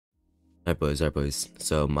Alright boys.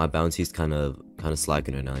 So my bounty's kind of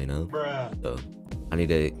slacking right now, you know? So I need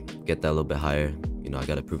to get that a little bit higher. You know, I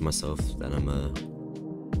gotta prove myself that I'm a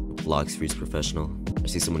vlog streets professional. I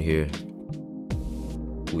see someone here.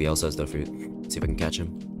 Ooh, he also has stuff fruit. See if I can catch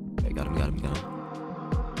him. Okay, got him.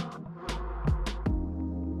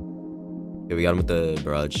 Okay, we got him with the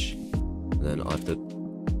barrage. And then I'll have to...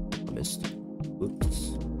 I missed.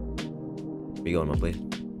 Oops. Where you going, my blade?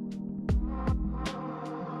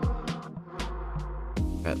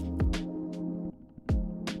 Crap.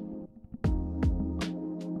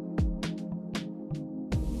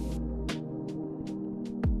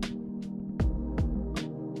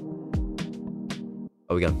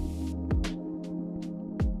 Oh, we got him.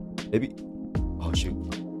 Maybe. Oh, shoot.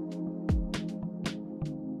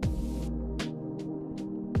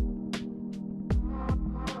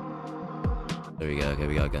 There we go. Okay,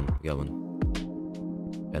 we got a gun. We got one.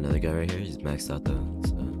 Got another guy right here. He's maxed out though.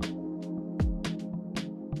 So.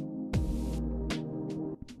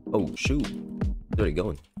 Oh shoot! He's already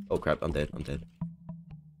going. Oh crap! I'm dead.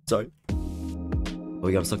 Sorry. Oh,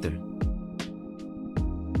 we got him stuck there.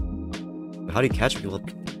 How do you catch me?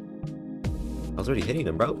 Look, I was already hitting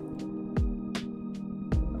him, bro.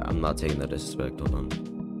 I'm not taking that disrespect. Hold on.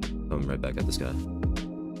 I'm right back at this guy.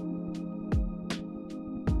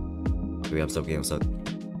 Okay, I'm stuck.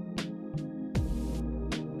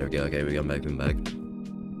 There we go. Okay, we got him back.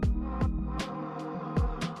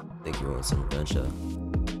 I think he wants some revenge,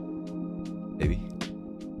 maybe.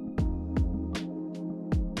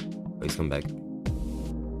 Oh, he's coming back.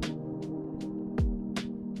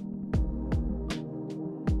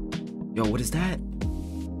 Yo, what is that?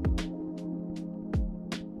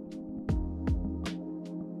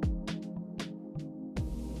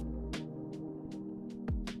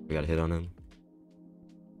 We got a hit on him.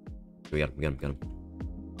 We got him.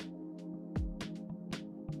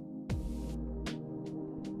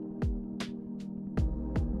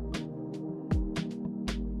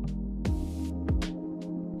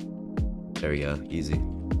 There we go, easy.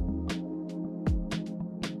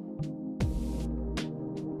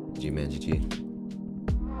 GG man, GG.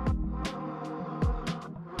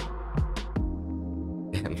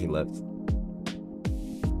 Damn, he left.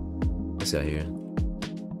 This guy here.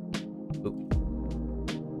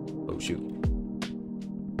 Oh shoot.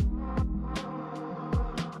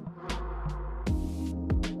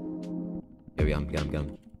 Yeah, we got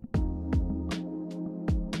him.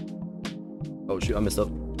 Oh shoot, I messed up.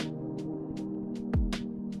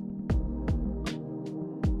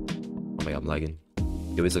 Oh my god, I'm lagging.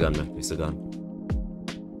 Yeah, we still got him.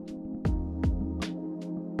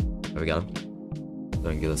 Oh, we got him. Go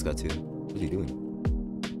and kill this guy too. What is he doing?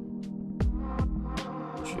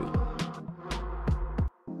 Oh shoot.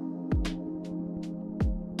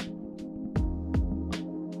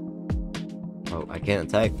 Oh, I can't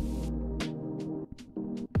attack.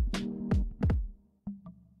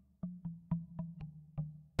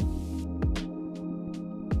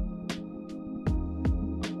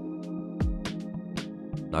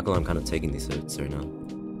 Not gonna lie, I'm kind of taking these hits right now.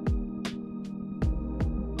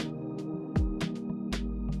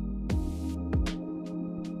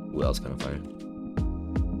 Ooh, that was kind of fire.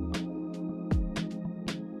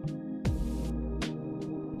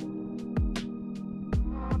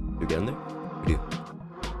 Do we get in there? We do.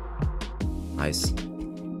 Nice.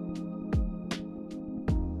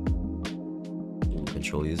 Ooh,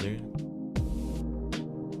 control user.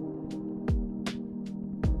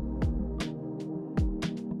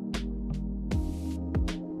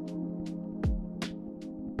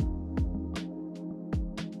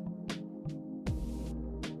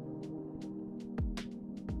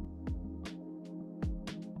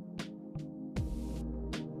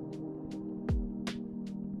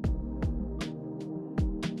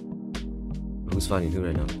 Who's fighting who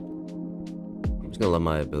right now? I'm just gonna let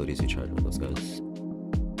my abilities recharge with those guys.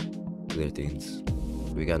 Do their things.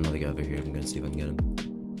 We got another guy over here. I'm gonna see if I can get him.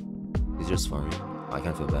 He's just farming. I kind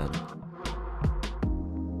of feel bad.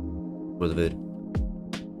 For the vid.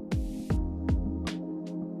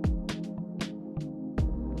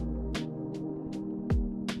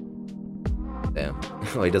 Damn.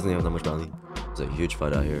 Oh, he doesn't even have that much bounty. There's a huge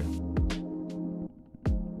fight out here.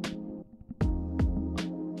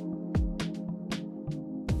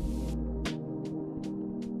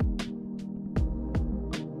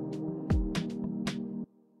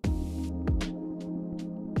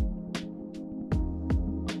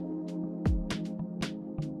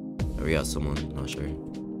 We got someone, not sure.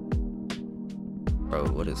 Bro,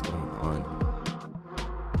 what is going on?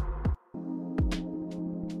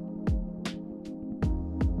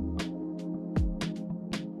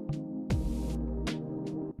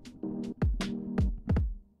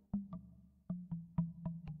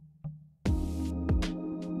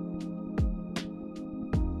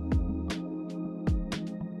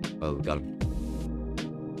 Oh, we got him.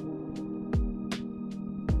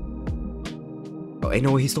 Oh, ain't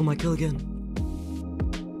no way he stole my kill again.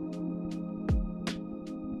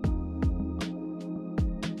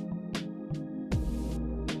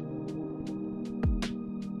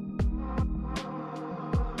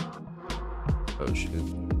 Oh, shoot.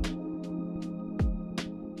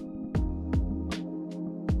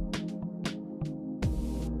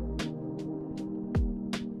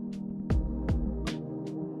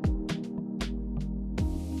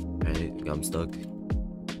 Alright, got him stuck.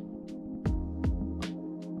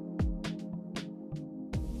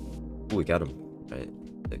 Oh, we got him. Alright.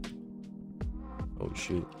 Oh,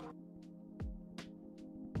 shoot.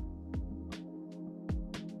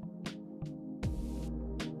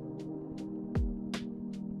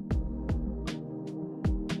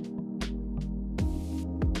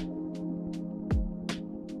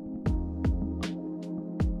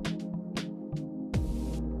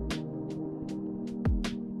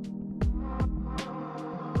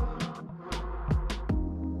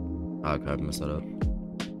 Ah, crap, I messed that up.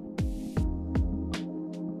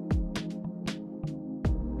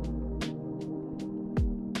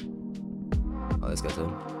 Oh, this guy's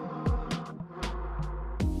him.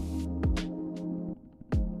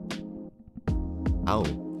 Ow.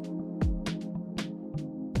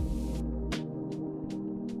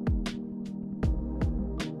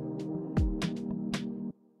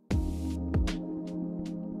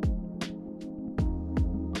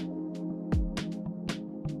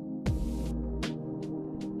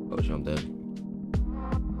 Oh, shit, I'm dead.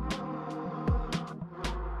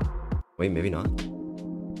 Wait, maybe not.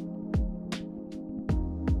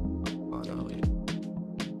 Oh, no, wait.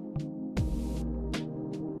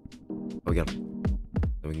 Oh, we got him.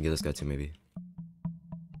 Then we can get this guy too, maybe.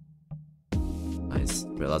 Nice.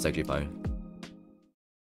 Bro, that's actually fire.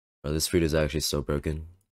 Bro, this fruit is actually so broken.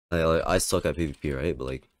 I suck at PvP, right? But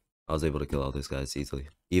like, I was able to kill all these guys easily,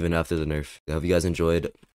 even after the nerf. I hope you guys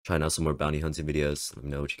enjoyed trying out some more bounty hunting videos. Let me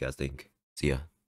know what you guys think. See ya.